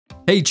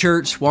Hey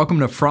church, welcome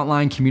to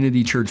Frontline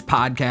Community Church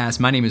Podcast.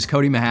 My name is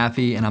Cody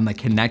Mahaffey and I'm the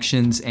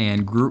Connections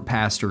and Group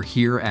Pastor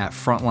here at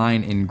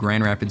Frontline in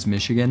Grand Rapids,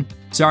 Michigan.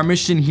 So our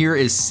mission here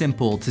is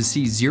simple: to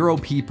see 0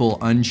 people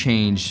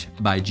unchanged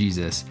by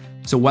Jesus.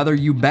 So whether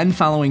you've been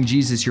following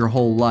Jesus your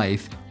whole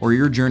life or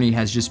your journey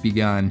has just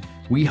begun,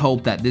 we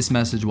hope that this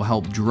message will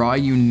help draw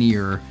you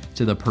near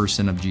to the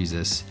person of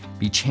Jesus.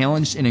 Be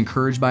challenged and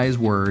encouraged by his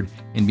word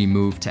and be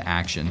moved to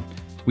action.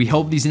 We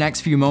hope these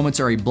next few moments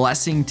are a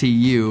blessing to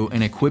you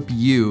and equip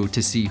you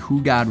to see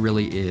who God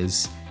really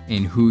is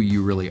and who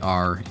you really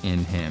are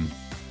in him.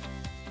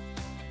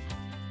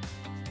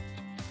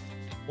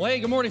 Well, hey,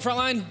 good morning,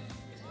 Frontline.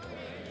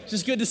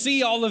 Just good to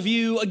see all of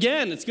you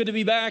again. It's good to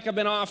be back. I've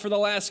been off for the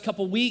last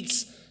couple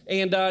weeks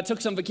and took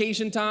some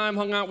vacation time,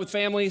 hung out with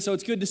family, so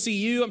it's good to see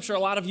you. I'm sure a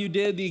lot of you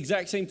did the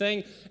exact same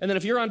thing. And then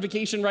if you're on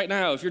vacation right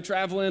now, if you're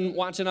traveling,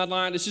 watching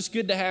online, it's just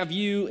good to have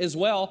you as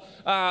well.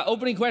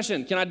 Opening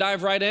question, can I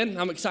dive right in?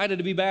 I'm excited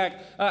to be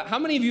back. How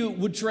many of you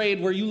would trade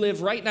where you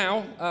live right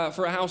now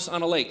for a house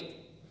on a lake?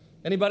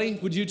 Anybody?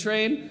 Would you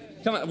trade?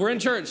 Come on, we're in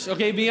church,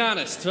 okay, be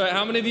honest.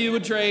 How many of you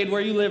would trade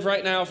where you live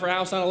right now for a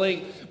house on a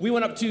lake? We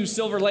went up to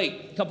Silver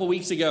Lake a couple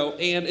weeks ago,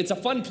 and it's a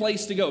fun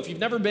place to go. If you've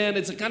never been,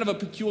 it's a kind of a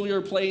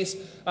peculiar place.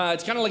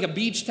 It's kind of like a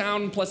beach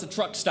town plus a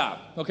truck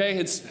stop, okay?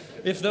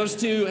 If those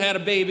two had a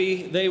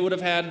baby, they would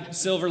have had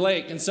Silver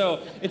Lake. And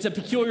so it's a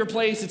peculiar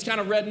place. It's kind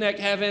of redneck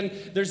heaven.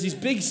 There's these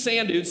big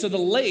sand dunes. So the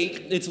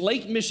lake, it's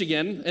Lake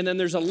Michigan, and then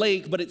there's a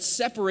lake, but it's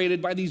separated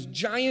by these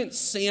giant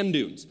sand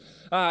dunes.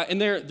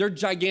 And they're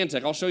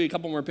gigantic. I'll show you a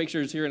couple more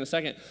pictures here in a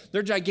second.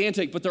 They're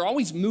gigantic, but they're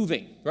always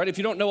moving, right? If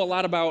you don't know a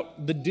lot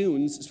about the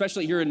dunes,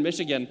 especially here in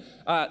Michigan,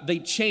 they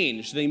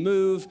change. They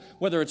move,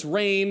 whether it's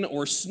rain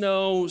or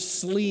snow,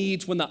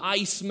 sleet, when the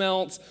ice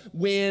melts,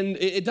 wind.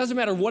 It doesn't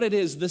matter what it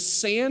is. The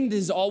sand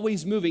is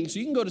always moving. So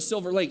you can go to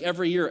Silver Lake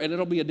every year, and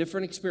it'll be a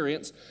different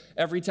experience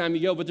every time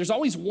you go. But there's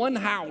always one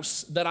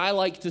house that I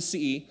like to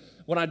see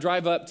when I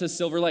drive up to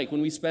Silver Lake,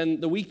 when we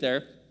spend the week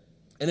there,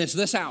 and it's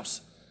this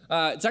house.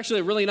 It's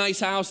actually a really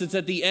nice house. It's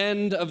at the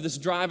end of this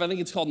drive. I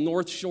think it's called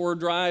North Shore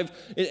Drive.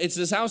 It's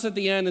this house at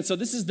the end, and so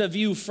this is the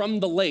view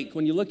from the lake.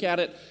 When you look at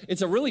it,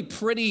 it's a really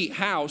pretty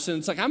house, and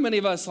it's like, how many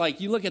of us,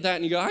 like, you look at that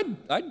and you go,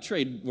 I'd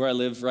trade where I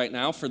live right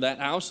now for that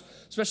house,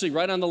 especially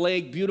right on the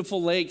lake,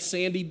 beautiful lake,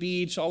 sandy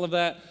beach, all of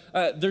that.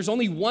 There's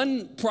only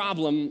one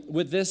problem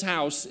with this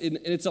house, and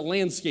it's a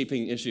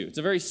landscaping issue. It's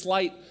a very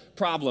slight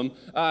problem,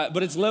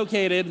 but it's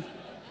located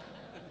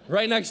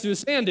right next to a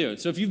sand dune.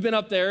 So if you've been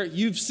up there,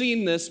 you've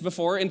seen this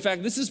before. In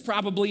fact, this is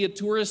probably a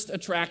tourist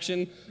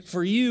attraction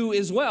for you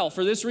as well.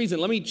 For this reason,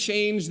 let me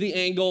change the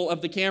angle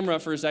of the camera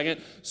for a second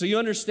so you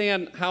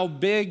understand how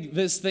big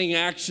this thing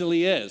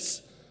actually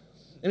is.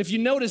 And if you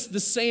notice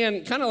the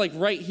sand kind of like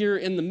right here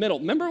in the middle,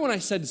 remember when I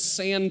said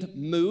sand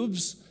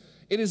moves?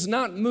 It is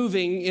not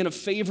moving in a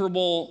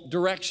favorable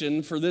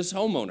direction for this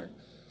homeowner.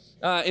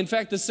 In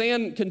fact, the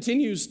sand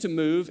continues to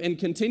move and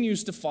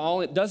continues to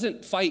fall. It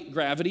doesn't fight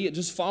gravity. It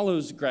just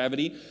follows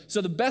gravity. So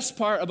the best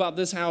part about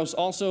this house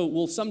also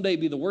will someday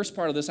be the worst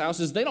part of this house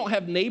is they don't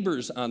have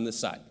neighbors on this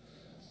side.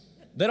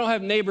 They don't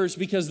have neighbors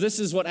because this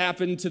is what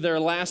happened to their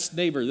last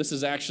neighbor. This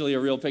is actually a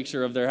real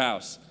picture of their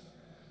house.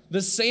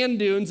 The sand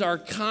dunes are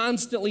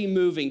constantly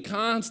moving,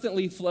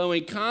 constantly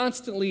flowing,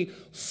 constantly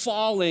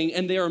falling,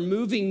 and they are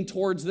moving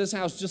towards this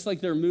house just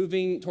like they're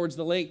moving towards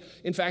the lake.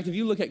 In fact, if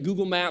you look at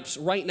Google Maps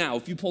right now,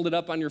 if you pulled it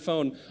up on your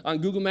phone, on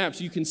Google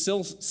Maps, you can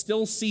still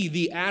see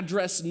the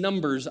address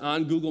numbers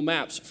on Google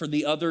Maps for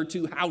the other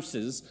 2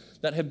 houses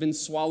that have been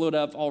swallowed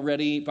up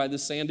already by the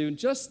sand dune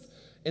just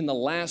in the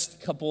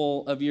last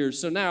couple of years.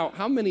 So now,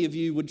 how many of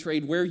you would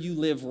trade where you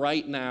live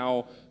right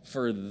now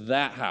for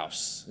that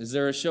house? Is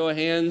there a show of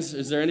hands?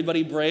 Is there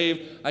anybody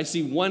brave? I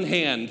see one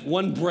hand,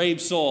 one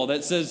brave soul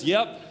that says,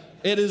 yep,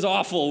 it is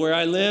awful where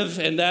I live,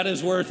 and that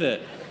is worth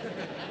it.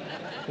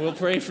 We'll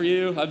pray for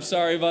you. I'm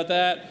sorry about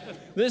that.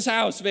 This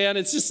house, man,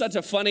 it's just such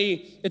a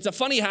funny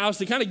house.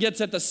 It kind of gets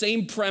at the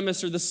same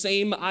premise or the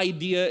same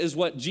idea as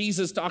what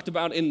Jesus talked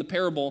about in the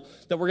parable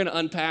that we're going to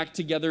unpack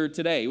together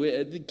today.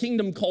 The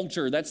kingdom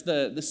culture, that's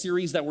the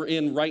series that we're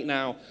in right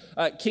now.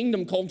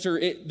 Kingdom culture,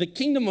 the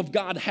kingdom of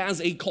God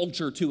has a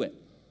culture to it.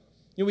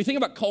 You know, we think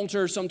about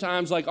culture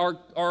sometimes like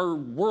our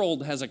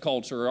world has a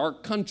culture, our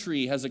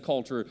country has a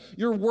culture,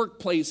 your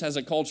workplace has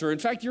a culture. In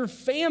fact, your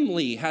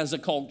family has a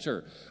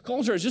culture.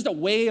 Culture is just a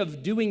way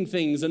of doing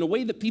things and a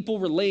way that people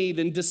relate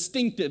and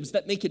distinctives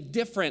that make it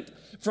different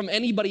from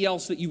anybody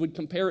else that you would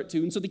compare it to.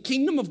 And so the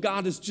kingdom of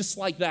God is just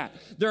like that.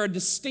 There are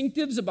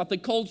distinctives about the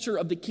culture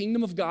of the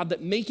kingdom of God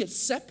that make it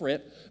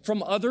separate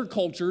from other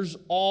cultures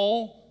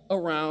all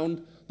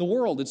around the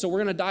world. And so we're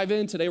going to dive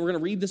in today. We're going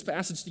to read this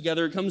passage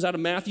together. It comes out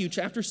of Matthew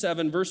chapter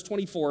 7, verse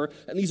 24,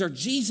 and these are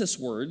Jesus'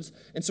 words.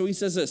 And so he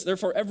says this,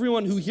 therefore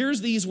everyone who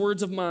hears these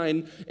words of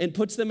mine and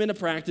puts them into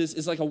practice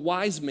is like a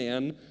wise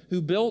man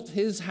who built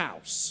his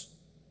house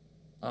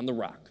on the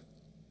rock.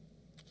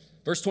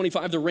 Verse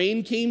 25, the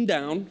rain came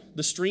down,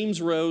 the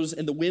streams rose,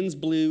 and the winds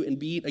blew and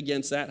beat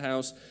against that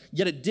house,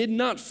 yet it did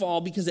not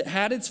fall because it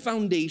had its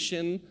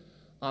foundation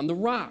on the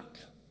rock.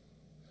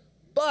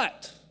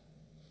 But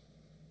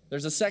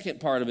There's a second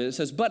part of it. It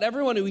says, but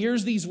everyone who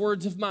hears these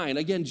words of mine,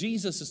 again,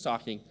 Jesus is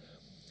talking,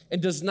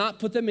 and does not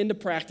put them into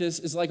practice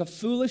is like a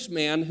foolish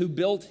man who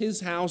built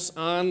his house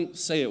on,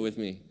 say it with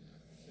me,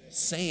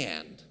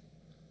 sand.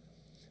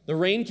 The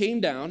rain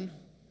came down,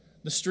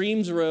 the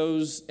streams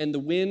rose, and the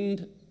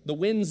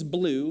winds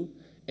blew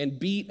and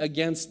beat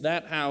against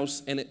that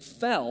house, and it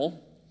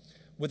fell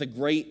with a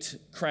great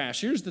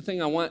crash. Here's the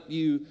thing I want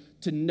you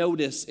to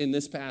notice in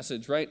this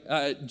passage, right?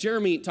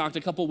 Jeremy talked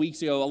a couple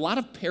weeks ago, a lot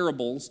of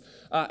parables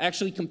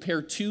actually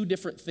compare two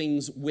different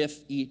things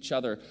with each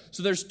other.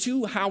 So there's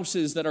two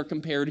houses that are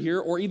compared here,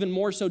 or even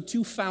more so,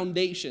 two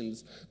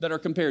foundations that are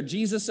compared.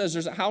 Jesus says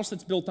there's a house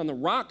that's built on the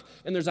rock,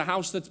 and there's a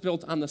house that's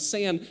built on the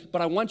sand,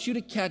 but I want you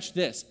to catch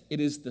this. It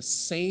is the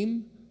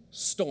same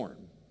storm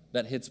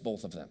that hits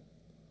both of them.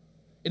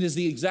 It is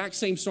the exact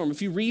same storm.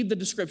 If you read the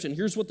description,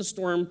 here's what the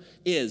storm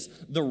is.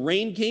 The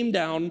rain came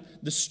down,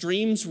 the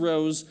streams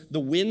rose, the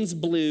winds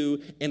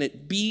blew, and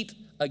it beat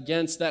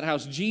against that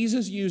house.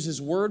 Jesus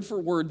uses word for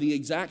word the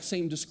exact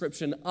same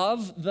description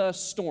of the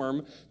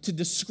storm to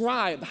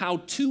describe how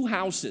two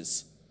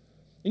houses,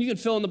 and you can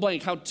fill in the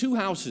blank, how two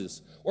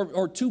houses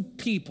or two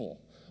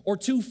people or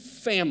two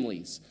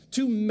families,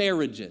 two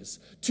marriages,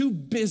 two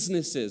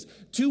businesses,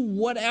 two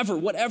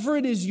whatever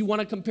it is you want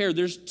to compare.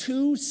 There's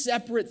two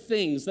separate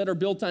things that are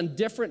built on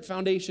different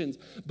foundations,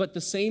 but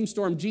the same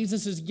storm.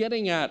 Jesus is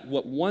getting at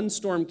what one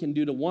storm can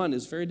do to one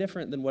is very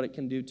different than what it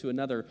can do to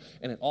another,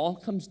 and it all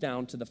comes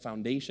down to the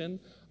foundation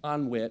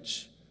on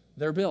which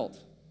they're built.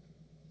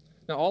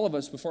 Now, all of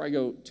us, before I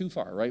go too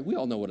far, right, we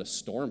all know what a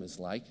storm is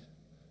like.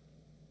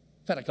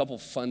 I've had a couple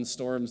fun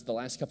storms the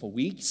last couple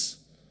weeks.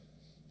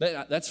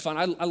 That's fun.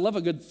 I love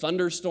a good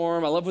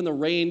thunderstorm. I love when the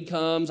rain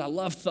comes. I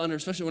love thunder,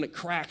 especially when it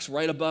cracks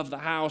right above the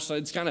house.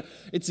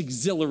 It's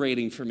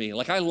exhilarating for me.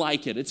 Like, I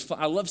like it. It's fun.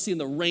 I love seeing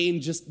the rain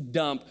just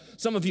dump.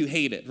 Some of you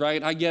hate it,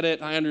 right? I get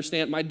it. I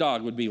understand. My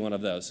dog would be one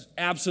of those.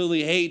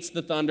 Absolutely hates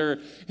the thunder,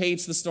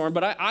 hates the storm.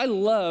 But I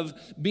love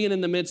being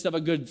in the midst of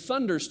a good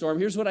thunderstorm.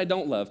 Here's what I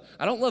don't love.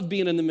 I don't love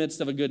being in the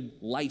midst of a good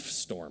life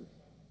storm.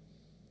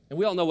 And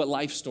we all know what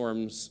life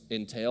storms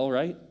entail,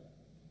 right?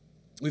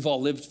 We've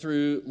all lived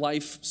through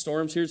life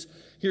storms.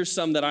 Here's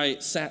some that I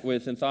sat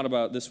with and thought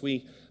about this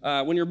week.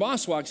 When your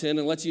boss walks in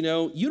and lets you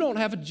know you don't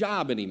have a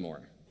job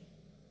anymore.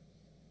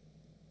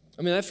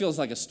 I mean, that feels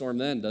like a storm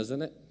then,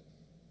 doesn't it?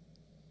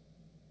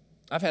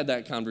 I've had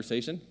that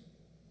conversation.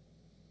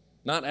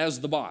 Not as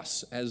the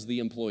boss, as the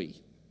employee.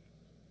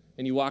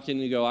 And you walk in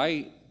and you go,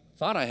 I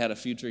thought I had a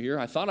future here.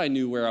 I thought I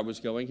knew where I was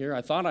going here.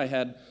 I thought I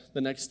had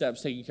the next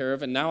steps taken care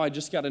of, and now I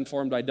just got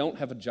informed I don't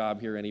have a job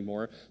here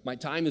anymore. My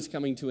time is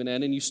coming to an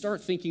end, and you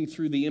start thinking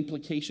through the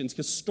implications,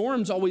 because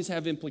storms always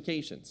have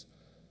implications.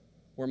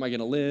 Where am I going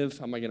to live?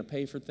 How am I going to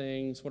pay for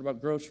things? What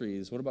about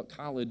groceries? What about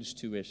college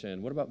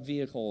tuition? What about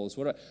vehicles?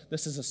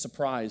 This is a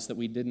surprise that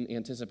we didn't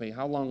anticipate.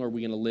 How long are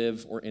we going to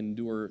live or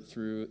endure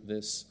through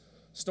this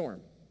storm?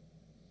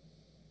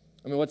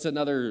 I mean, what's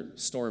another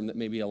storm that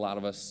maybe a lot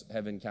of us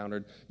have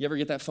encountered? You ever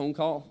get that phone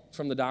call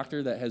from the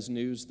doctor that has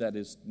news that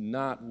is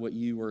not what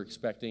you were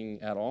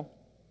expecting at all?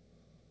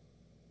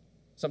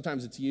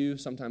 Sometimes it's you,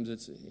 sometimes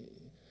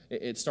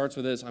it starts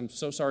with this: I'm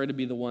so sorry to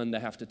be the one to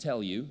have to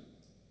tell you,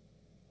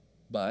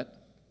 but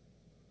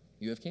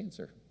you have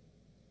cancer.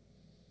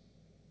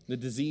 The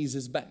disease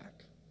is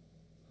back.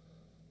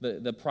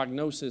 The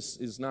prognosis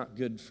is not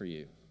good for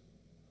you.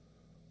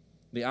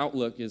 The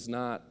outlook is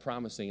not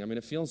promising. I mean,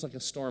 it feels like a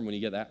storm when you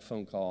get that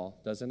phone call,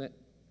 doesn't it?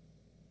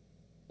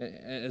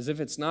 As if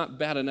it's not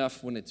bad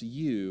enough when it's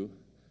you,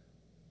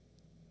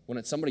 when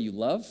it's somebody you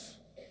love,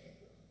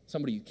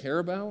 somebody you care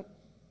about.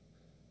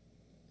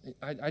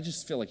 I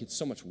just feel like it's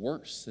so much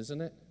worse,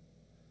 isn't it?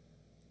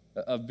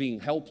 Of being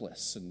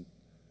helpless and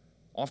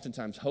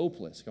oftentimes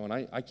hopeless, going,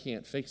 I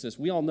can't fix this.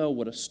 We all know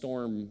what a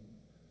storm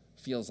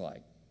feels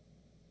like.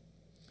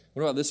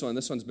 What about this one?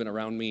 This one's been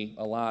around me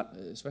a lot,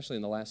 especially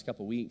in the last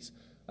couple weeks.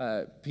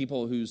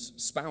 People whose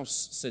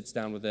spouse sits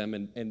down with them,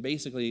 and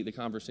basically the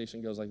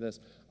conversation goes like this: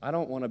 I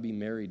don't want to be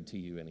married to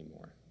you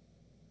anymore.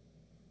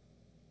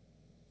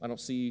 I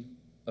don't see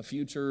a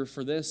future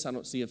for this. I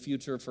don't see a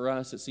future for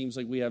us. It seems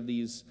like we have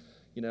these,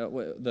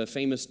 the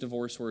famous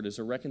divorce word is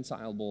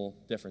irreconcilable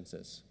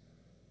differences.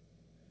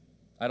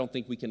 I don't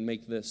think we can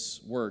make this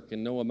work,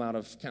 and no amount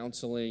of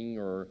counseling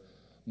or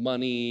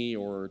money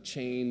or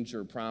change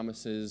or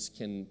promises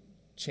can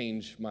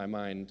change my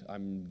mind.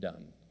 I'm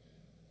done.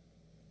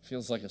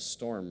 Feels like a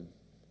storm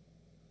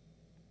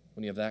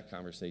when you have that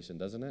conversation,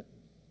 doesn't it?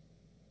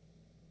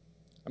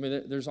 I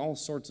mean, there's all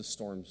sorts of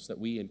storms that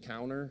we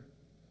encounter,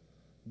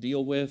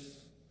 deal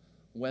with,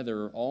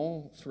 weather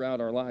all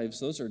throughout our lives.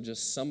 Those are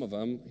just some of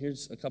them.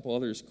 Here's a couple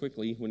others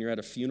quickly. When you're at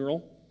a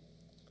funeral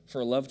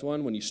for a loved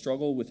one, when you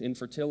struggle with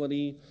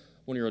infertility,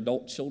 when your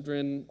adult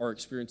children are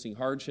experiencing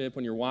hardship,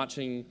 when you're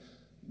watching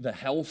the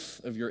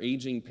health of your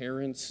aging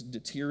parents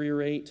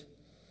deteriorate,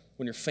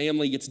 when your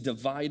family gets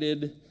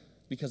divided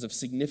because of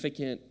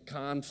significant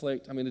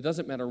conflict. I mean, it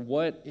doesn't matter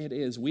what it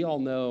is. We all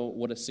know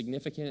what a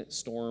significant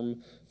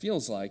storm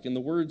feels like. In the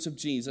words of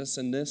Jesus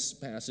in this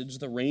passage,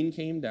 the rain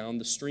came down,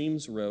 the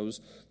streams rose,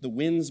 the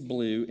winds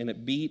blew, and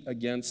it beat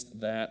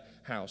against that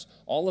house.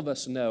 All of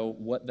us know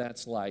what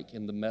that's like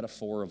in the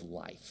metaphor of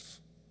life,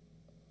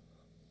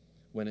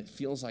 when it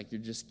feels like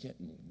you're just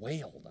getting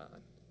wailed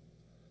on.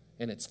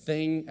 And it's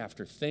thing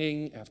after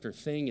thing after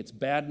thing. It's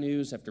bad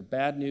news after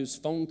bad news,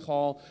 phone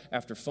call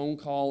after phone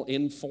call,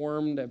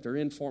 informed after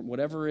informed,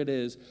 whatever it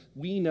is.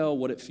 We know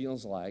what it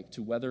feels like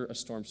to weather a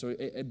storm. So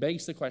it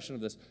begs the question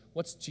of this: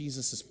 what's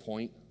Jesus'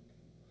 point?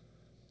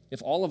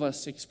 If all of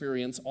us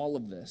experience all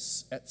of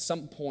this at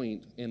some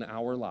point in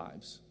our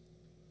lives,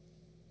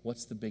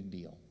 what's the big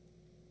deal?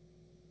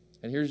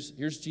 And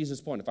here's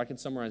Jesus' point. If I can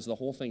summarize the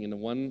whole thing into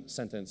one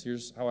sentence,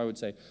 here's how I would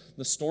say: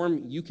 the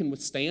storm you can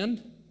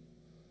withstand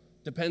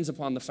depends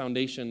upon the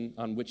foundation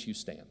on which you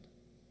stand.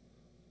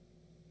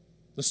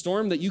 The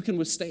storm that you can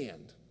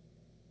withstand,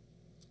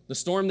 the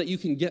storm that you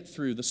can get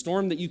through, the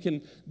storm that you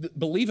can,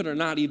 believe it or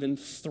not, even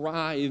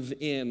thrive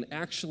in,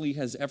 actually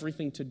has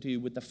everything to do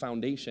with the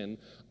foundation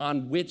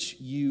on which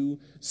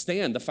you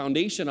stand, the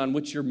foundation on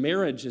which your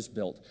marriage is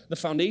built, the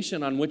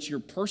foundation on which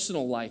your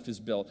personal life is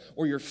built,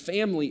 or your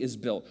family is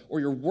built, or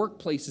your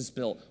workplace is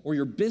built, or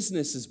your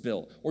business is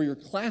built, or your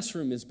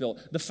classroom is built.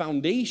 The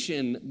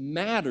foundation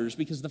matters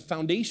because the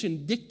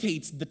foundation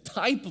dictates the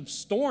type of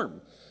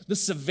storm, the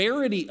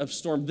severity of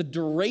storm, the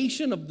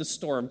duration of the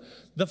storm.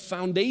 The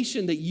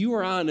foundation that you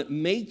are on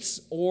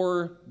makes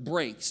or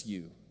breaks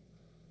you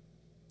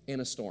in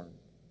a storm.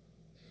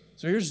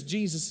 So here's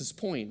Jesus'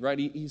 point, right?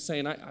 He's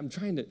saying, I'm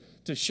trying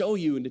to show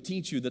you and to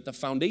teach you that the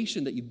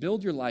foundation that you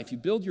build your life, you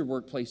build your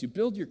workplace, you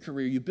build your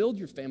career, you build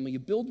your family, you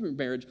build your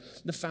marriage,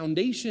 the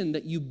foundation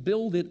that you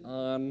build it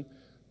on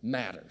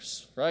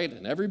matters, right?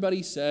 And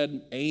everybody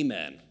said,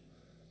 amen.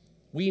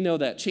 We know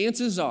that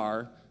chances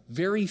are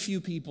very few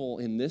people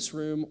in this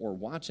room or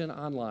watching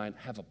online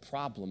have a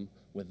problem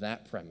with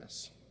that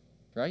premise,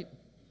 right?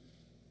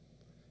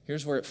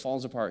 Here's where it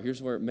falls apart.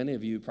 Here's where many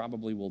of you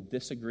probably will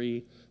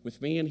disagree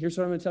with me. And here's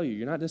what I'm going to tell you.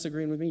 You're not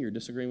disagreeing with me. You're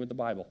disagreeing with the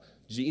Bible.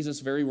 Jesus'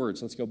 very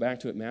words. Let's go back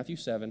to it. Matthew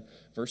 7,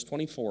 verse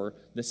 24.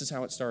 This is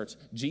how it starts.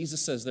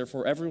 Jesus says,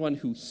 therefore, everyone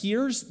who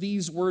hears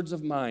these words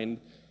of mine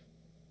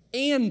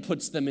and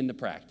puts them into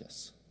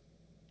practice.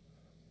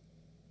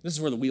 This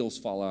is where the wheels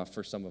fall off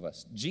for some of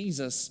us.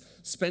 Jesus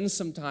spends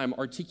some time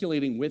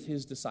articulating with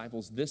his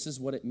disciples, this is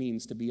what it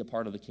means to be a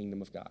part of the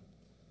kingdom of God.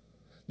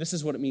 This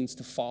is what it means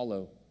to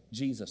follow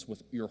Jesus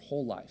with your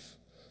whole life.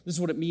 This is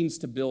what it means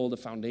to build a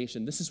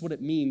foundation. This is what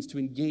it means to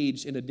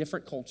engage in a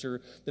different culture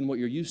than what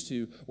you're used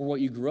to, or what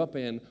you grew up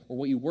in, or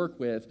what you work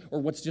with, or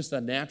what's just a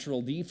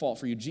natural default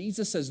for you.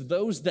 Jesus says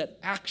those that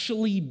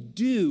actually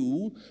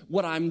do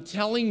what I'm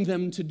telling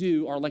them to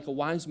do are like a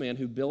wise man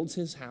who builds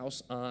his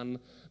house on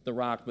the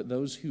rock, but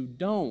those who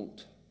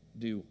don't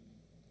do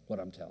what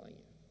I'm telling you,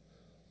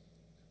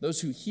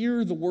 those who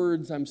hear the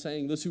words I'm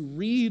saying, those who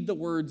read the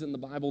words in the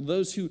Bible,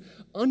 those who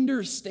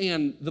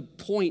understand the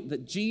point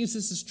that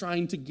Jesus is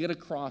trying to get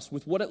across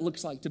with what it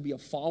looks like to be a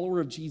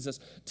follower of Jesus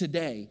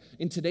today,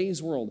 in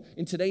today's world,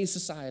 in today's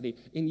society,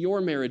 in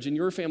your marriage, in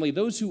your family,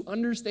 those who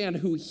understand,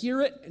 who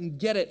hear it and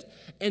get it,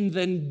 and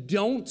then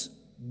don't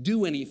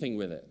do anything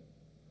with it.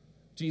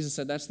 Jesus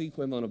said that's the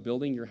equivalent of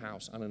building your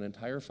house on an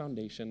entire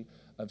foundation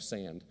of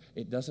sand.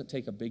 It doesn't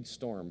take a big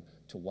storm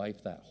to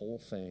wipe that whole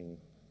thing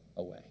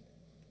away.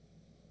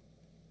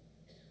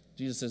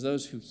 Jesus says,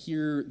 those who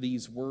hear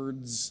these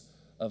words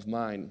of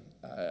mine,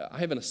 I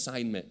have an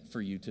assignment for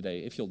you today,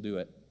 if you'll do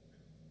it.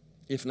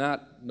 If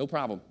not, no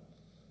problem.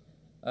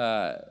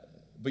 But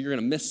you're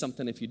going to miss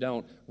something if you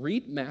don't.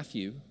 Read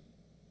Matthew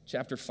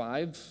chapter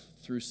 5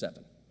 through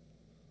 7.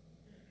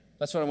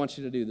 That's what I want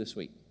you to do this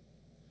week.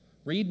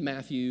 Read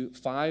Matthew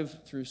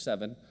 5 through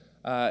 7.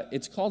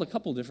 It's called a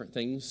couple different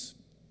things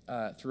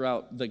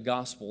throughout the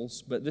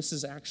Gospels, but this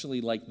is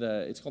actually like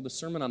it's called the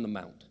Sermon on the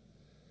Mount.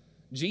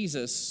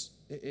 Jesus,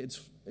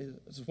 it's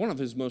one of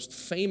his most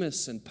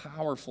famous and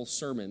powerful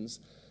sermons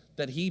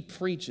that he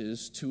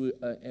preaches to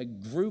a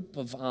group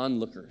of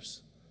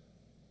onlookers,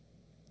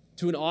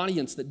 to an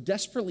audience that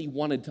desperately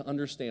wanted to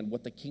understand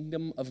what the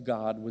kingdom of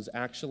God was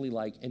actually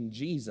like, and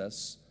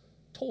Jesus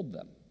told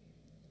them.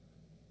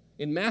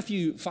 In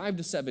Matthew 5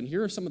 to 7,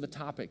 here are some of the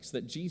topics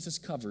that Jesus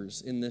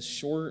covers in this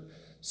short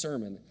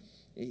sermon.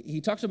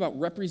 He talks about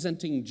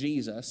representing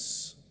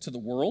Jesus to the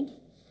world,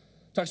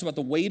 talks about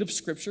the weight of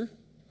Scripture,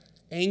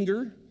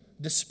 anger,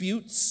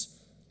 disputes,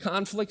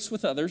 conflicts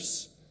with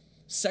others,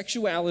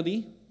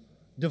 sexuality,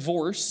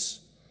 divorce,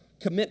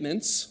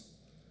 commitments,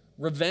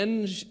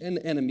 revenge and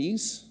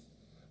enemies,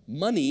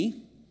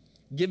 money,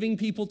 giving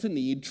people to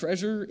need,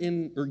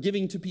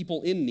 giving to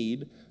people in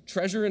need,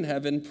 treasure in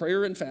heaven,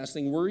 prayer and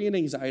fasting, worry and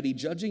anxiety,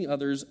 judging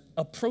others,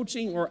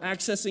 approaching or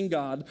accessing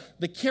God,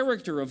 the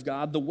character of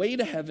God, the way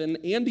to heaven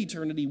and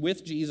eternity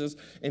with Jesus,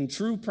 and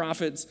true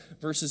prophets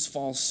versus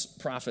false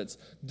prophets.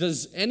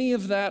 Does any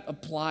of that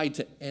apply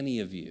to any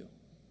of you?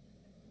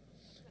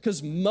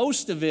 Because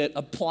most of it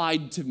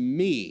applied to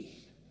me.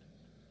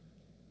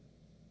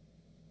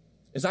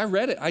 As I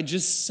read it, I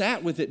just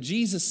sat with it.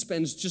 Jesus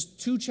spends just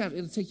 2 chapters.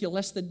 It'll take you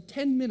less than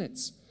 10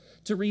 minutes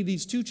to read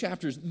these 2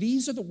 chapters.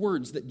 These are the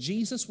words that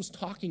Jesus was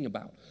talking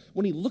about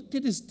when he looked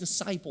at his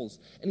disciples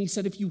and he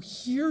said, if you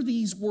hear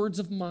these words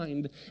of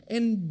mine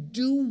and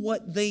do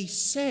what they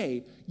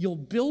say, you'll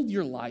build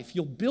your life,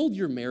 you'll build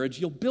your marriage,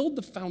 you'll build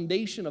the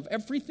foundation of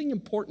everything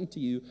important to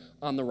you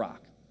on the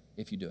rock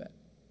if you do it.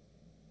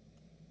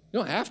 You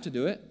don't have to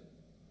do it.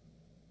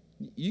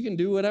 You can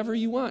do whatever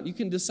you want. You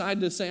can decide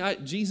to say,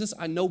 Jesus,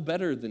 I know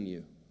better than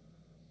you.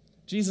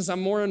 Jesus,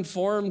 I'm more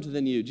informed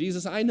than you.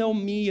 Jesus, I know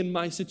me and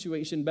my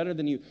situation better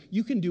than you.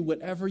 You can do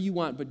whatever you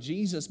want, but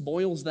Jesus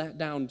boils that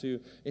down to,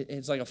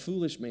 it's like a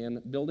foolish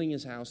man building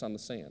his house on the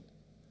sand.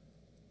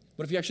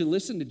 But if you actually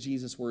listen to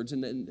Jesus' words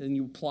and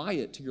you apply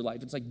it to your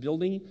life, it's like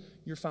building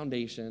your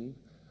foundation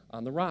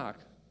on the rock.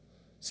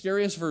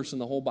 Scariest verse in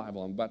the whole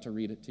Bible. I'm about to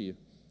read it to you,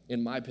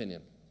 in my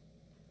opinion.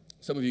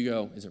 Some of you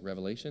go, is it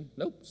Revelation?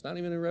 Nope, it's not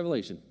even in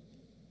Revelation.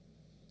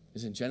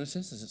 Is it in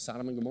Genesis? Is it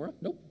Sodom and Gomorrah?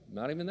 Nope,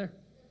 not even there.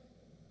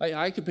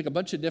 I could pick a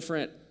bunch of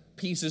different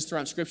pieces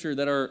throughout Scripture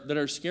that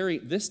are scary.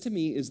 This, to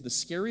me, is the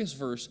scariest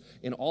verse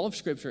in all of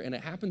Scripture, and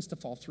it happens to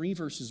fall 3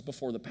 verses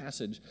before the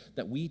passage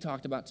that we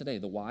talked about today,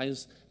 the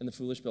wise and the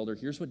foolish builder.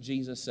 Here's what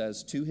Jesus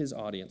says to his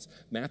audience.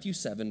 Matthew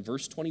 7,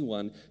 verse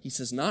 21, he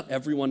says, not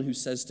everyone who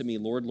says to me,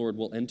 Lord, Lord,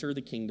 will enter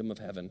the kingdom of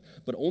heaven,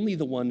 but only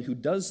the one who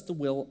does the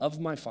will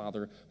of my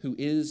Father who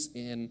is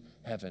in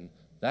heaven.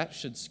 That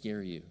should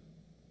scare you.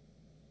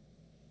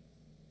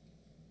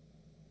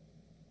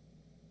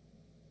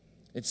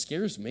 It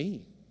scares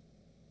me.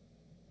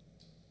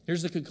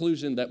 Here's the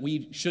conclusion that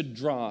we should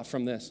draw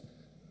from this.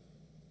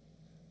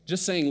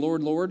 Just saying,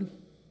 Lord, Lord,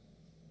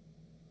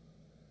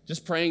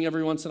 just praying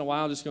every once in a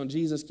while, just going,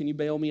 Jesus, can you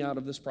bail me out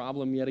of this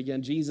problem yet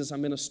again? Jesus,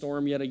 I'm in a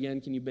storm yet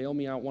again. Can you bail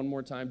me out one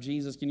more time?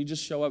 Jesus, can you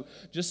just show up?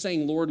 Just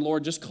saying, Lord,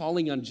 Lord, just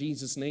calling on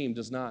Jesus' name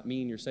does not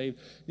mean you're saved.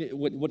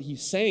 What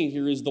he's saying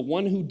here is the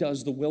one who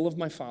does the will of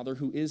my Father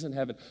who is in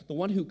heaven, the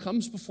one who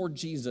comes before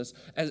Jesus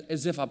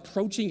as if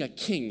approaching a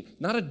king,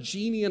 not a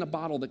genie in a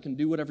bottle that can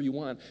do whatever you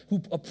want,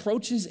 who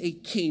approaches a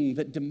king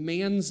that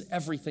demands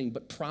everything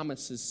but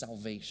promises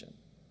salvation.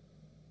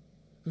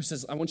 Who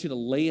says, I want you to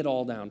lay it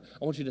all down.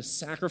 I want you to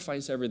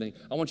sacrifice everything.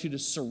 I want you to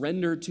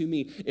surrender to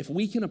me. If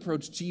we can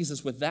approach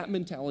Jesus with that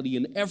mentality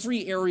in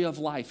every area of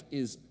life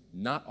is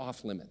not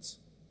off limits.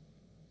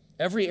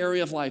 Every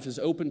area of life is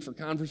open for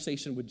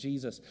conversation with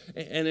Jesus.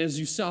 And as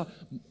you saw,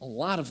 a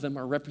lot of them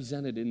are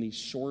represented in these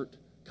short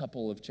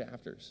couple of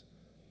chapters.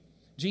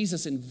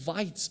 Jesus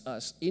invites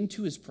us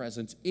into his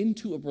presence,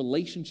 into a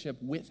relationship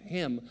with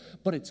him,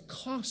 but it's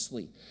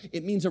costly.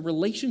 It means a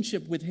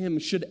relationship with him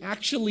should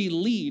actually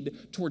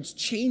lead towards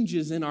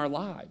changes in our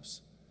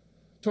lives,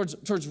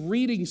 towards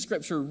reading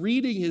Scripture,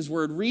 reading his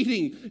word,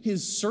 reading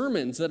his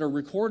sermons that are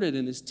recorded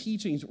in his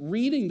teachings,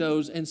 reading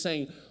those and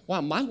saying, wow,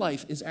 my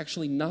life is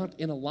actually not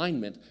in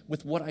alignment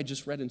with what I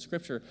just read in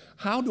Scripture.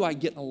 How do I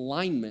get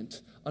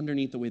alignment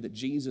underneath the way that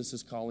Jesus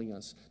is calling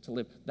us to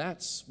live?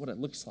 That's what it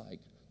looks like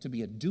to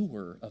be a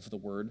doer of the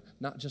word,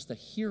 not just a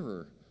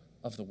hearer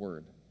of the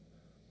word.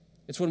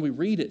 It's when we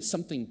read it,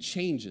 something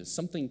changes,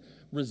 something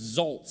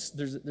results.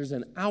 There's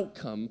an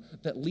outcome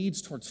that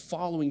leads towards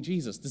following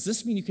Jesus. Does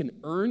this mean you can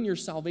earn your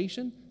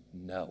salvation?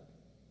 No.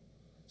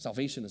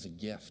 Salvation is a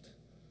gift.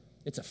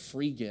 It's a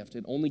free gift.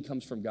 It only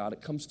comes from God.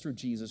 It comes through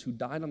Jesus who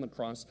died on the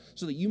cross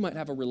so that you might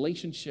have a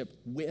relationship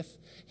with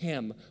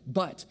him.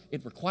 But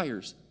it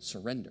requires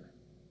surrender.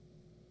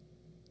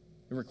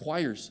 It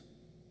requires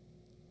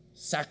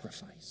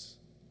sacrifice.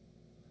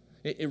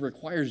 It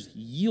requires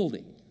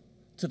yielding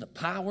to the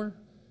power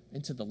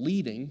and to the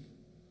leading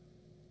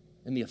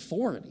and the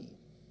authority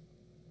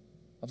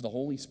of the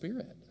Holy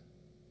Spirit.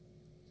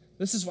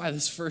 This is why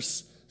this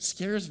verse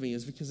scares me,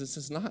 is because it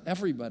says not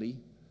everybody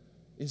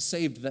is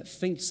saved that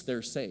thinks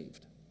they're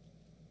saved.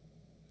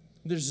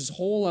 There's this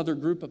whole other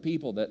group of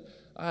people that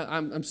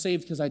I'm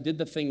saved because I did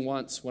the thing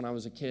once when I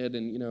was a kid,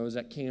 and I was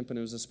at camp and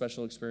it was a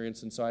special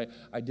experience, and so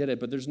I did it,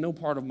 but there's no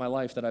part of my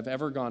life that I've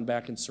ever gone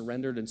back and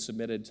surrendered and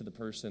submitted to the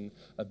person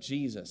of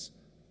Jesus.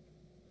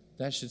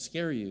 That should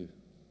scare you.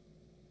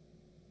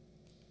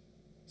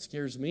 It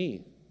scares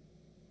me.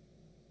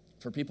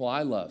 For people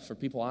I love, for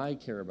people I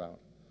care about.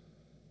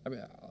 I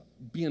mean,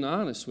 being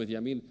honest with you,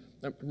 I'm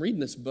reading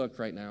this book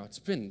right now. It's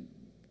been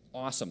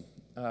awesome.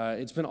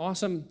 It's been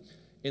awesome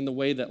in the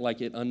way that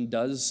it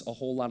undoes a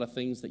whole lot of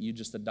things that you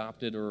just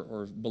adopted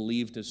or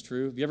believed as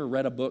true. Have you ever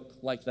read a book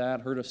like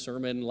that, heard a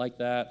sermon like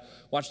that,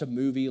 watched a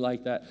movie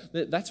like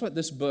that? That's what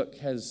this book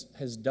has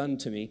done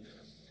to me.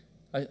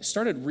 I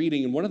started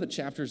reading, and one of the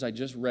chapters I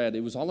just read,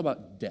 it was all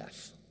about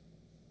death.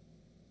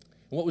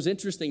 And what was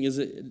interesting is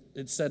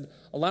it said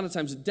a lot of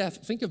times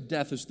think of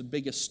death as the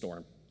biggest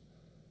storm,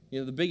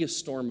 the biggest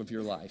storm of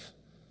your life.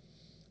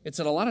 It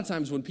said a lot of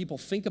times when people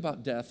think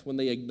about death, when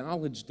they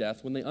acknowledge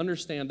death, when they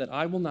understand that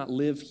I will not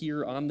live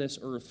here on this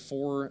earth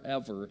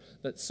forever,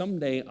 that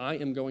someday I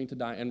am going to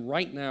die, and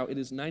right now it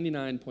is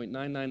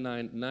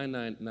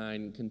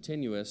 99.999999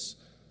 continuous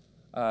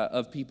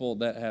of people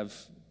that have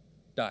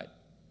died.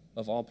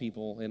 of all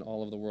people in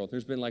all of the world.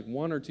 There's been like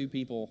one or two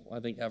people, I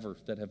think, ever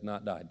that have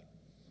not died.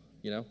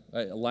 You know,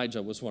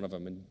 Elijah was one of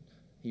them, and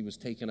he was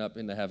taken up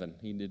into heaven.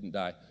 He didn't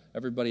die.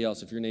 Everybody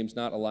else, if your name's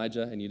not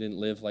Elijah and you didn't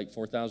live like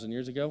 4,000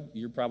 years ago,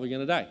 you're probably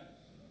going to die.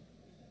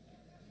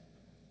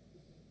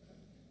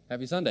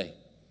 Happy Sunday.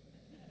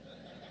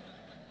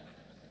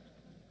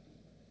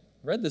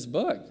 Read this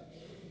book,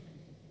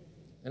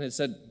 and it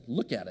said,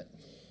 look at it.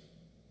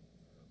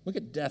 Look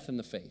at death in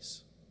the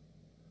face.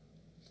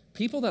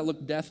 People that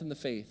look death in the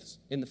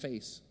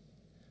face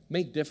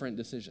make different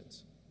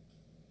decisions.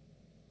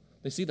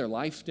 They see their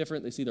life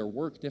different. They see their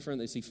work different.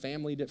 They see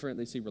family different.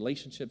 They see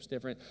relationships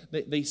different.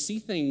 They see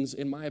things,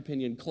 in my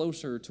opinion,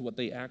 closer to what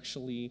they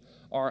actually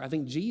are. I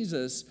think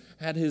Jesus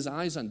had his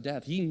eyes on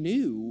death. He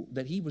knew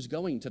that he was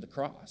going to the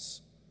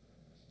cross.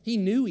 He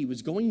knew he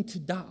was going to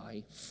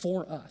die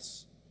for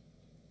us.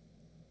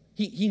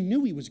 He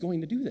knew he was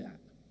going to do that.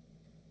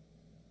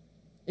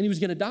 And he was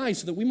going to die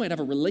so that we might have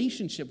a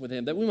relationship with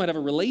him, that we might have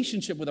a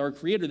relationship with our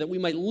Creator, that we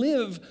might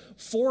live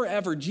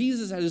forever.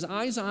 Jesus had his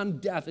eyes on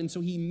death, and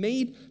so he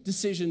made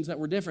decisions that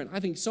were different. I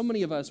think so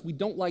many of us, we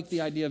don't like the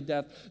idea of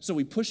death, so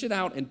we push it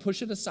out and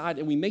push it aside,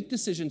 and we make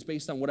decisions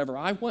based on whatever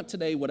I want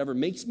today, whatever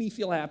makes me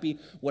feel happy,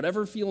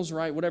 whatever feels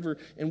right, whatever,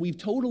 and we've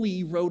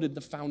totally eroded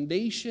the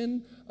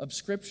foundation of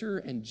Scripture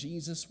and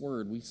Jesus'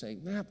 Word. We say,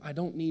 I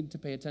don't need to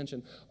pay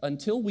attention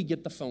until we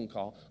get the phone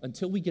call,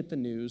 until we get the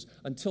news,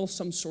 until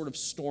some sort of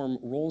storm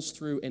rolls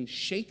through and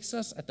shakes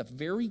us at the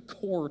very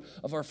core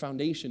of our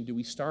foundation. Do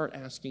we start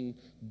asking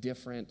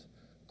different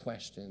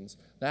questions?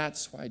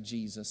 That's why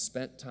Jesus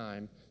spent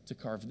time to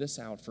carve this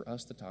out for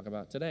us to talk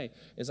about today.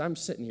 As I'm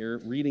sitting here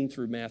reading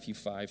through Matthew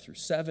 5 through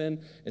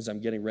 7, as I'm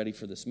getting ready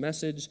for this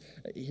message,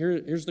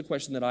 here's the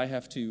question that I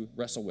have to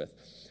wrestle with.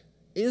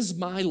 Is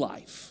my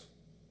life,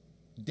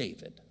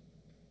 David,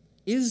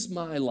 is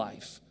my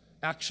life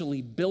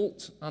actually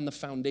built on the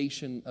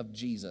foundation of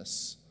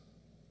Jesus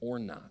or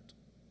not?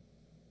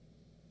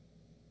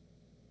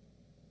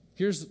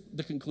 Here's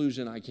the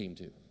conclusion I came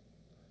to.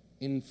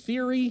 In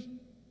theory,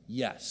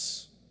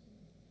 yes.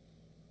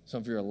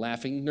 Some of you are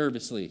laughing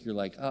nervously. You're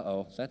like,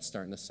 uh-oh, that's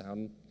starting to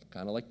sound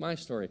kind of like my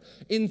story.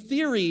 In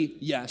theory,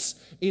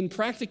 yes. In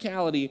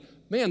practicality,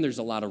 man, there's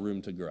a lot of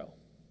room to grow.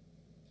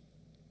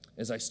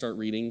 As I start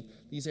reading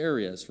these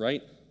areas,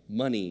 right?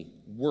 Money,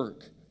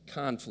 work,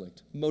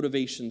 conflict,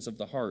 motivations of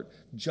the heart,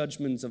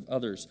 judgments of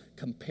others,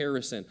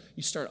 comparison.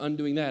 You start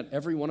undoing that.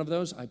 Every one of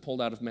those I pulled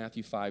out of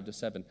Matthew 5 to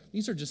 7.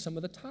 These are just some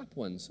of the top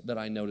ones that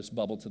I noticed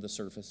bubble to the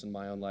surface in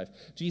my own life.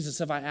 Jesus,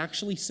 have I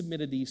actually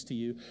submitted these to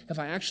you? Have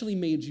I actually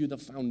made you the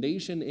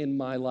foundation in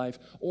my life?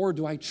 Or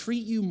do I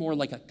treat you more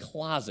like a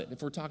closet?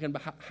 If we're talking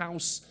about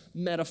house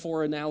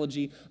metaphor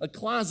analogy, a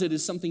closet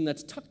is something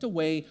that's tucked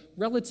away,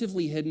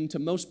 relatively hidden to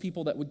most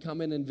people that would come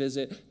in and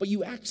visit, but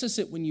you access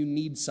it when you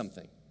need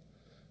something.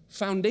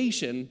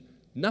 Foundation,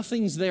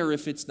 nothing's there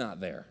if it's not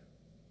there.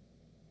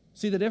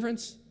 See the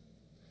difference?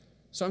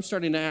 So I'm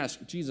starting to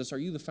ask, Jesus, are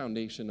you the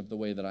foundation of the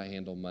way that I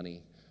handle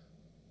money?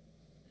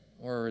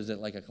 Or is it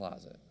like a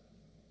closet?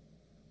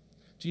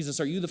 Jesus,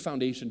 are you the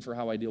foundation for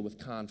how I deal with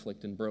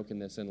conflict and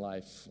brokenness in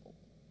life?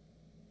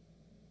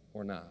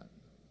 Or not?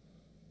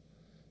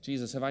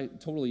 Jesus, have I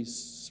totally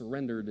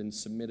surrendered and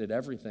submitted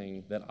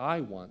everything that I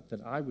want,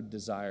 that I would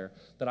desire,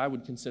 that I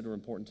would consider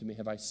important to me?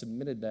 Have I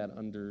submitted that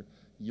under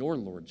your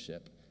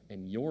lordship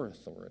and your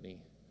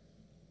authority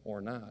or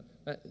not?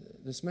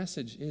 This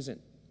message isn't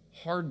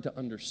hard to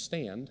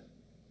understand.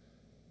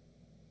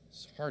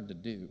 It's hard to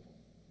do.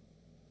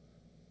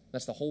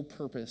 That's the whole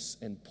purpose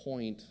and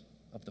point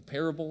of the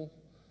parable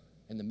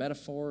and the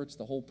metaphor. It's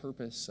the whole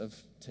purpose of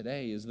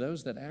today, is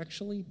those that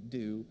actually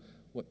do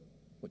what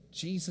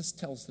Jesus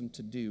tells them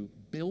to do,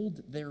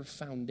 build their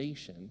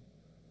foundation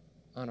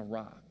on a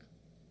rock.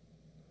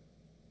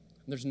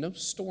 And there's no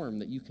storm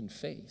that you can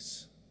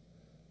face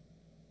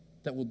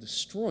that will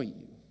destroy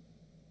you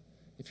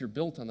if you're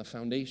built on the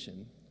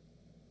foundation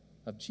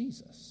of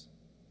Jesus.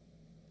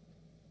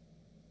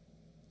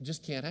 It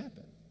just can't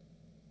happen.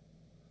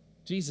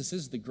 Jesus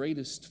is the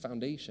greatest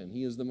foundation.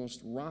 He is the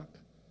most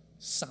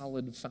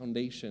rock-solid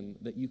foundation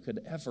that you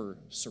could ever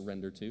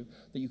surrender to,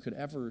 that you could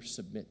ever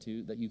submit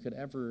to, that you could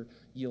ever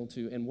yield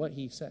to. And what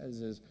he says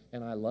is,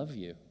 and I love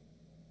you.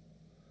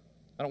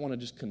 I don't want to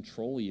just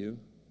control you.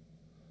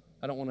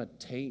 I don't want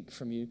to take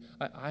from you.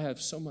 I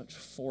have so much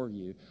for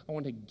you. I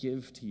want to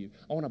give to you.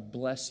 I want to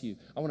bless you.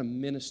 I want to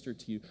minister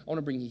to you. I want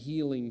to bring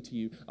healing to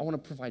you. I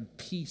want to provide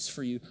peace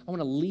for you. I want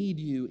to lead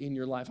you in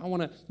your life. I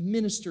want to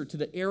minister to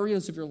the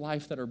areas of your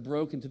life that are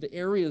broken, to the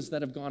areas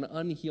that have gone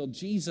unhealed.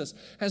 Jesus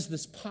has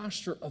this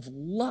posture of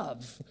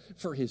love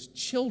for his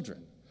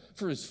children,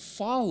 for his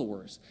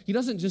followers. He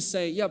doesn't just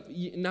say, yep,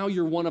 now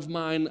you're one of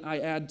mine, I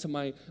add to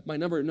my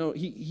number. No,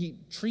 he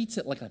treats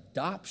it like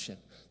adoption.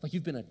 Like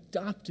you've been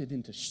adopted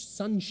into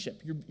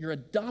sonship. You're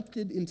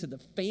adopted into the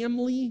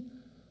family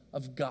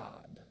of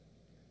God.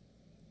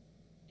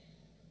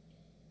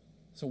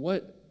 So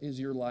what is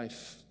your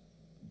life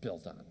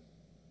built on?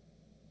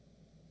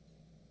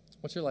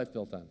 What's your life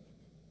built on?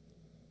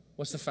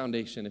 What's the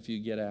foundation if you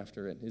get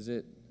after it? Is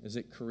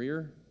it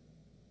career?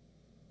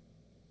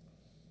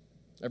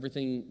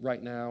 Everything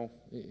right now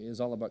is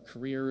all about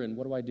career and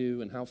what do I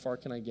do and how far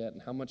can I get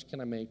and how much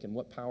can I make and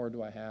what power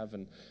do I have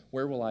and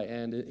where will I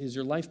end? Is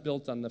your life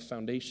built on the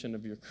foundation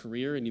of your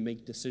career and you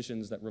make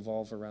decisions that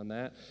revolve around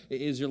that?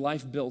 Is your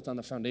life built on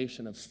the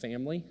foundation of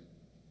family?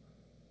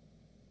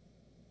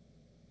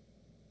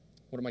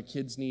 What do my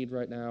kids need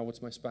right now?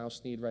 What's my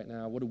spouse need right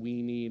now? What do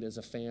we need as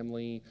a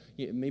family?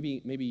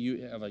 Maybe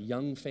you have a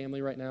young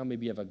family right now.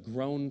 Maybe you have a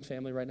grown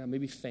family right now.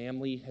 Maybe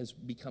family has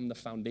become the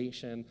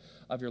foundation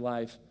of your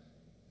life.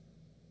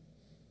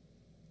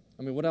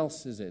 I mean, what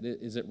else is it?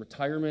 Is it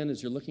retirement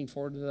as you're looking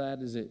forward to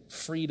that? Is it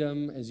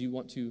freedom as you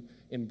want to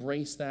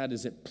embrace that?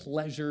 Is it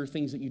pleasure,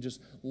 things that you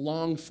just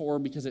long for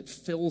because it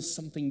fills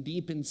something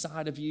deep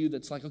inside of you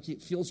that's like, okay,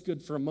 it feels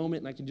good for a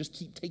moment and I can just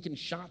keep taking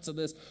shots of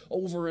this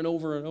over and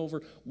over and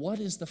over. What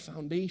is the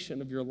foundation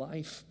of your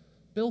life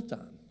built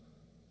on?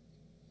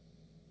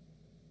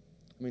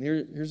 I mean,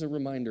 here's a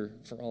reminder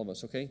for all of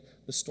us, okay?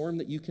 The storm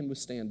that you can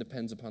withstand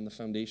depends upon the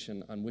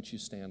foundation on which you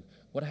stand.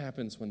 What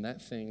happens when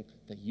that thing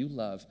that you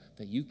love,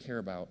 that you care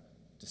about,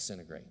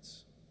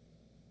 disintegrates?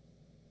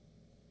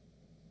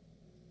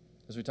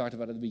 As we talked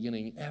about at the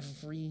beginning,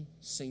 every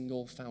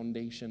single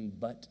foundation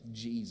but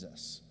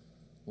Jesus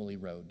will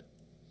erode.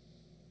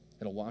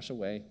 It'll wash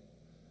away.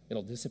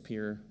 It'll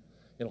disappear.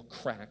 It'll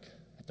crack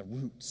at the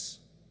roots.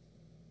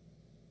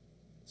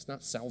 It's not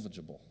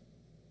salvageable.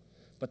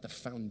 But the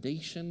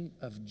foundation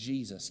of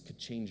Jesus could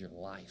change your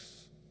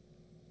life,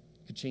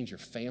 could change your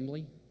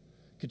family,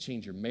 could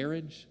change your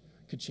marriage,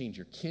 could change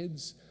your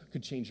kids,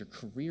 could change your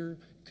career,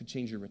 could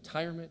change your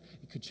retirement.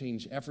 It could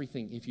change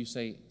everything if you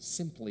say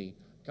simply,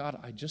 God,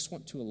 I just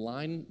want to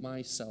align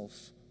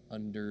myself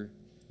under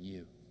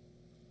you.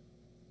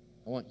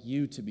 I want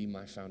you to be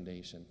my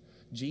foundation.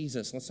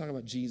 Jesus, let's talk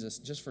about Jesus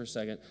just for a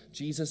second.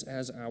 Jesus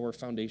as our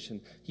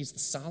foundation. He's the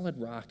solid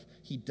rock.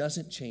 He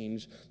doesn't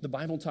change. The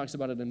Bible talks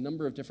about it a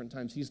number of different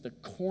times. He's the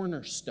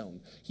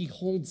cornerstone. He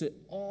holds it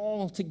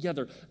all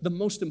together. The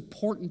most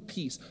important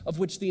piece of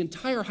which the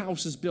entire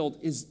house is built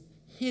is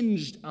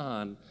hinged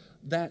on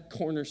that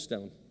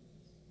cornerstone.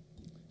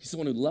 He's the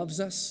one who loves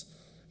us.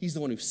 He's the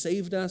one who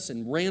saved us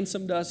and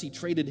ransomed us. He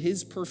traded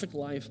his perfect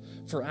life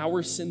for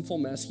our sinful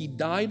mess. He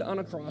died on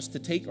a cross to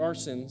take our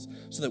sins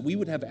so that we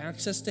would have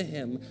access to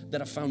him,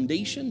 that a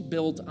foundation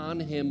built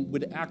on him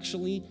would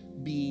actually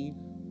be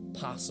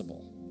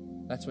possible.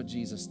 That's what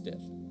Jesus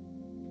did.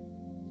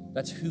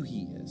 That's who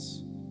he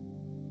is.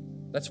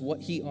 That's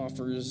what he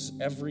offers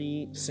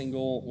every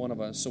single one of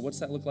us. So what's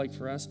that look like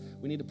for us?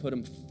 We need to put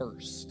him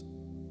first.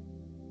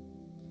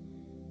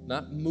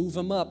 Not move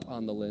him up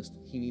on the list.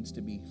 He needs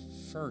to be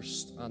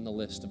first on the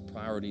list of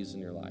priorities in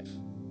your life.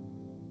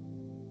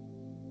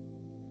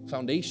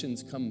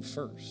 Foundations come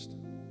first.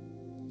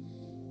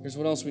 Here's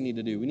what else we need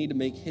to do. We need to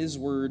make his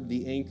word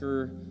the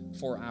anchor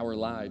for our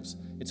lives.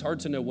 It's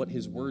hard to know what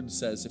his word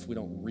says if we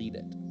don't read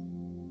it.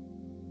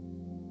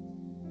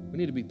 We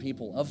need to be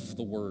people of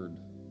the word,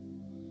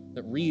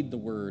 that read the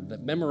word,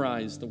 that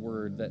memorize the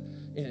word, that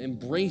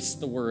embrace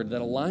the word, that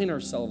align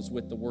ourselves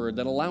with the word,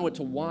 that allow it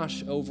to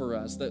wash over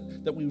us,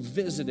 that we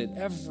visit it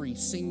every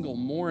single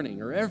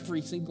morning or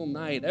every single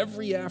night,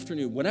 every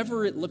afternoon,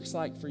 whatever it looks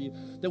like for you,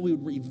 that we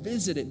would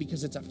revisit it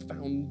because it's a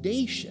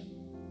foundation.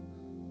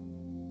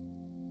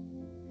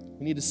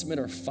 We need to submit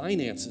our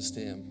finances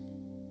to him.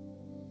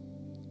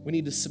 We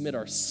need to submit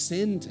our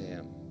sin to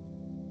him,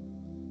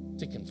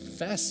 to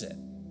confess it,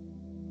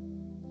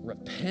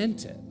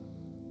 repent it,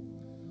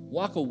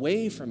 walk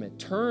away from it,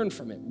 turn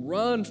from it,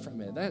 run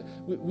from it.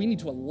 We need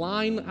to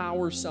align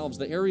ourselves,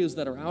 the areas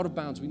that are out of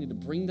bounds. We need to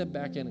bring them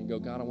back in and go,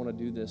 God, I want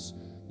to do this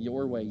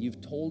your way.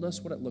 You've told us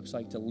what it looks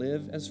like to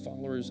live as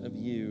followers of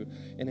you,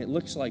 and it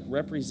looks like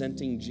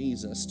representing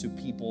Jesus to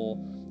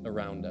people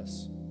around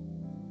us.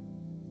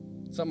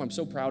 Something I'm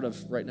so proud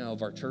of right now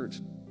of our church.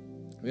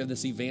 We have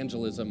this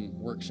evangelism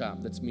workshop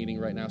that's meeting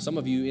right now. Some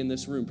of you in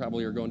this room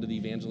probably are going to the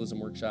evangelism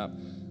workshop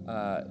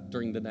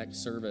during the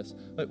next service.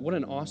 But what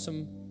an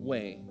awesome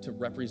way to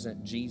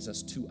represent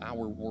Jesus to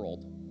our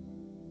world.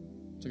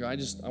 To go, I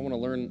want to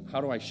learn, how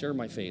do I share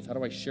my faith? How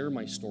do I share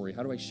my story?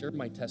 How do I share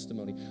my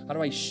testimony? How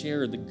do I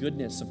share the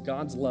goodness of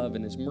God's love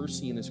and his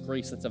mercy and his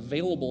grace that's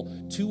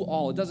available to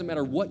all? It doesn't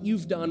matter what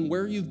you've done,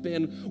 where you've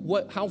been,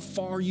 how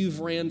far you've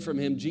ran from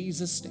him.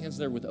 Jesus stands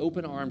there with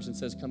open arms and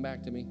says, come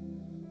back to me.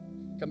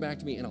 Come back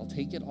to me and I'll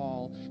take it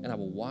all and I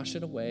will wash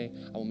it away.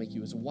 I will make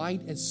you as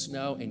white as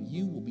snow and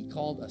you will be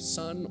called a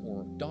son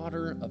or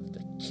daughter of the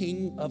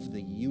King of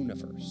the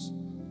universe.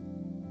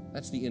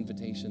 That's the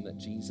invitation that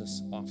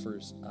Jesus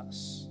offers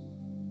us.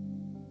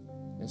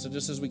 And so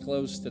just as we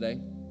close today,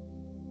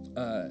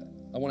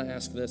 I want to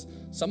ask this.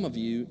 Some of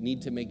you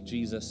need to make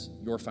Jesus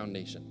your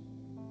foundation.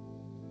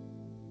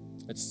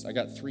 I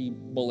got 3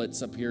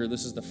 bullets up here.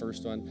 This is the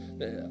first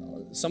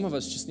one. Some of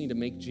us just need to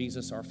make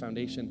Jesus our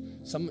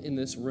foundation. Some in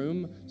this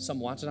room, some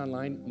watching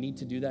online, need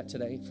to do that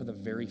today for the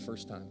very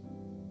first time.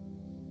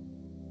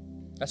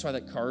 That's why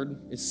that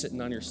card is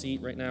sitting on your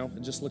seat right now.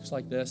 It just looks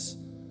like this.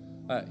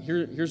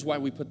 Here's why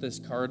we put this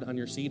card on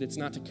your seat. It's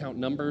not to count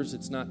numbers.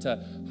 It's not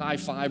to high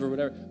five or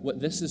whatever. What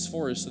this is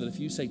for is so that if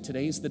you say,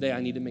 today's the day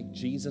I need to make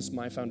Jesus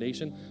my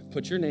foundation,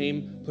 put your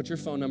name, put your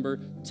phone number,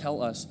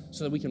 tell us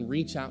so that we can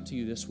reach out to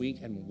you this week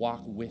and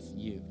walk with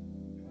you.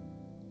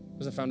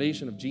 As a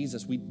foundation of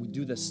Jesus, we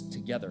do this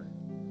together.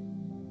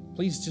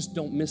 Please just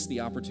don't miss the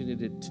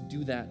opportunity to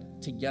do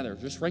that together.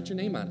 Just write your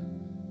name on it.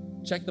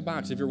 Check the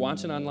box. If you're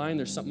watching online,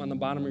 there's something on the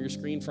bottom of your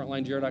screen,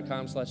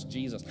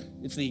 frontlinegr.com/Jesus.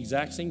 It's the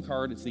exact same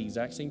card. It's the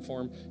exact same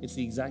form. It's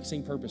the exact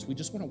same purpose. We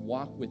just want to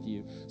walk with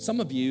you.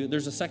 Some of you,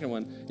 there's a second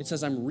one. It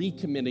says, I'm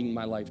recommitting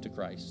my life to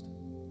Christ.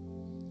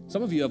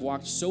 Some of you have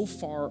walked so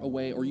far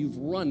away, or you've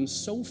run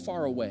so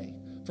far away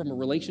from a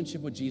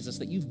relationship with Jesus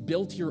that you've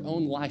built your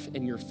own life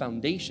and your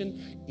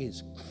foundation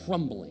is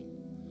crumbling.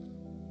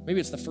 Maybe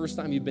it's the first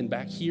time you've been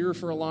back here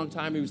for a long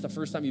time. Maybe it's the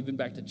first time you've been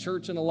back to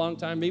church in a long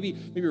time. Maybe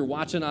you're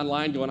watching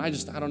online going, I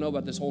don't know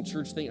about this whole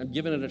church thing. I'm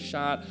giving it a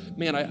shot.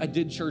 Man, I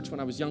did church when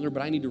I was younger,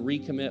 but I need to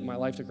recommit my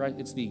life to Christ.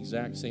 It's the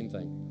exact same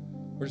thing.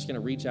 We're just going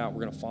to reach out.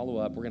 We're going to follow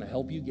up. We're going to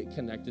help you get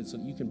connected so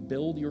that you can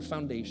build your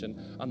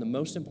foundation on the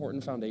most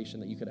important foundation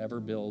that you could ever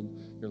build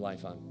your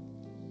life on.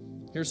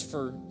 Here's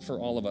for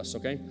all of us,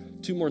 okay?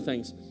 2 more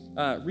things.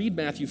 Read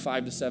Matthew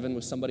 5-7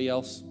 with somebody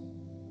else.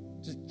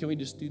 Can we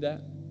just do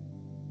that?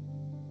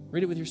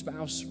 Read it with your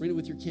spouse. Read it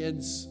with your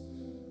kids.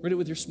 Read it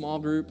with your small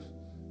group.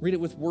 Read it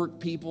with work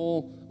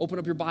people. Open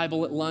up your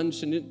Bible at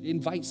lunch and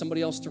invite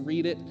somebody else to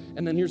read it.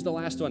 And then here's the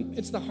last one.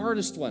 It's the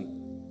hardest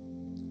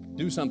one.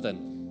 Do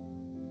something.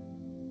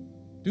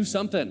 Do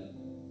something.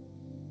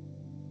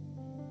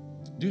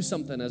 Do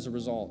something as a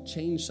result.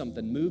 Change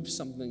something. Move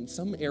something.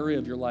 Some area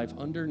of your life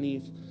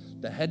underneath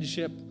the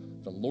headship,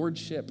 the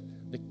lordship,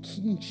 the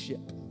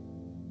kingship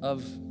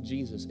of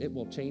Jesus. It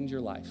will change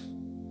your life.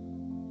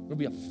 It'll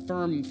be a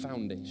firm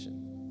foundation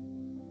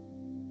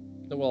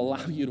that will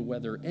allow you to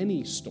weather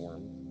any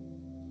storm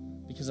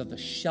because of the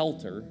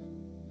shelter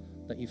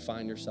that you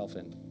find yourself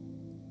in.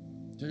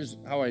 Here's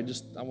how I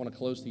want to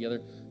close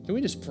together. Can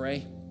we just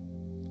pray?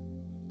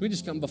 Can we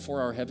just come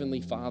before our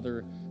Heavenly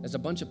Father as a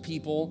bunch of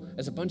people,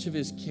 as a bunch of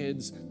His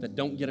kids that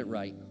don't get it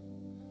right,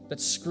 that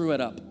screw it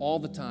up all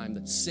the time,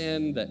 that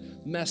sin,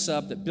 that mess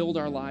up, that build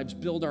our lives,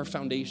 build our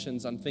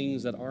foundations on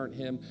things that aren't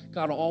Him.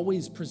 God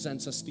always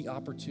presents us the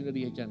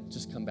opportunity again,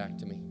 just come back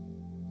to me.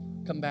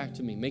 Come back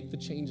to me. Make the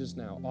changes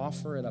now.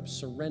 Offer it up.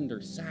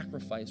 Surrender.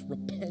 Sacrifice.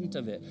 Repent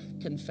of it.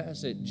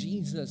 Confess it.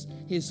 Jesus,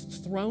 His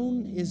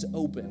throne is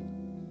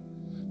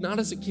open. Not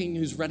as a king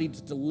who's ready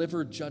to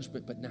deliver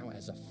judgment, but now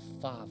as a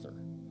father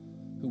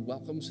who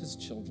welcomes His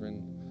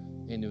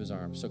children into His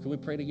arms. So can we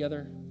pray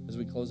together as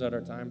we close out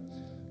our time?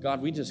 God,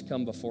 we just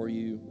come before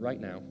you right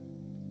now,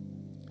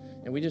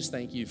 and we just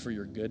thank you for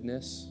your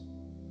goodness.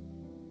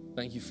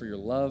 Thank you for your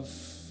love.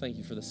 Thank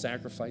you for the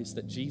sacrifice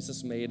that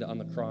Jesus made on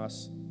the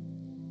cross.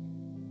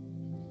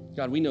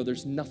 God, we know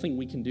there's nothing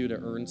we can do to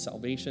earn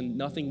salvation,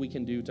 nothing we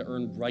can do to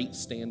earn right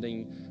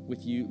standing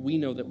with you. We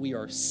know that we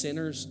are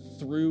sinners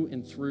through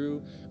and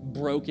through,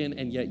 broken,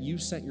 and yet you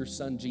sent your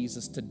Son,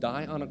 Jesus, to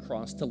die on a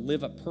cross, to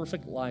live a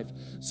perfect life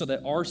so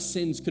that our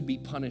sins could be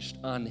punished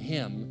on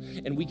Him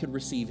and we could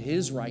receive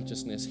His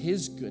righteousness,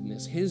 His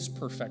goodness, His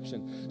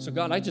perfection. So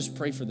God, I just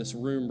pray for this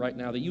room right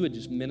now that you would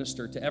just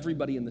minister to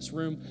everybody in this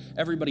room,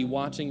 everybody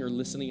watching or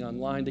listening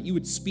online, that you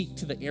would speak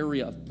to the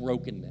area of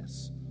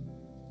brokenness.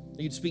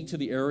 That you'd speak to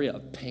the area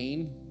of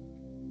pain,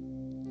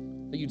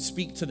 that you'd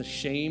speak to the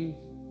shame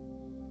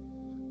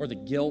or the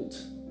guilt.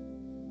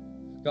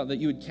 God, that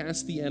you would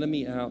cast the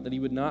enemy out, that he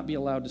would not be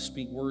allowed to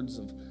speak words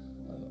of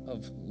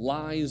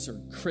lies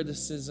or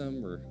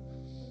criticism or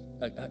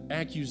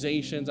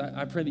accusations.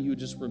 I pray that you would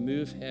just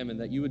remove him and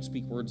that you would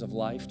speak words of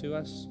life to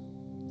us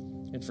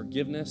and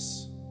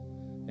forgiveness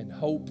and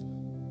hope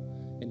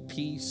and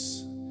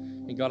peace.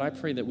 And God, I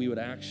pray that we would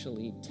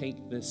actually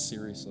take this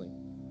seriously.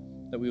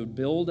 That we would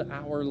build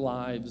our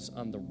lives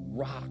on the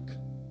rock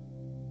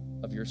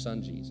of your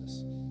Son,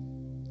 Jesus.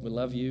 We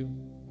love you.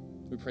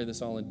 We pray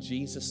this all in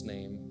Jesus'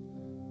 name.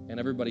 And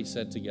everybody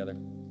said together,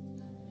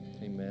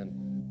 amen.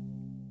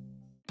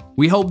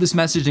 We hope this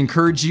message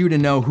encouraged you to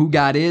know who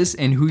God is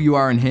and who you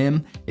are in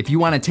Him. If you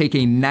want to take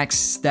a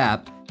next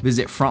step,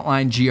 visit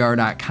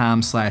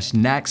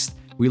frontlinegr.com/next.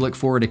 We look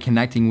forward to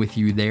connecting with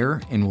you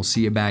there, and we'll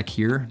see you back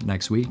here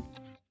next week.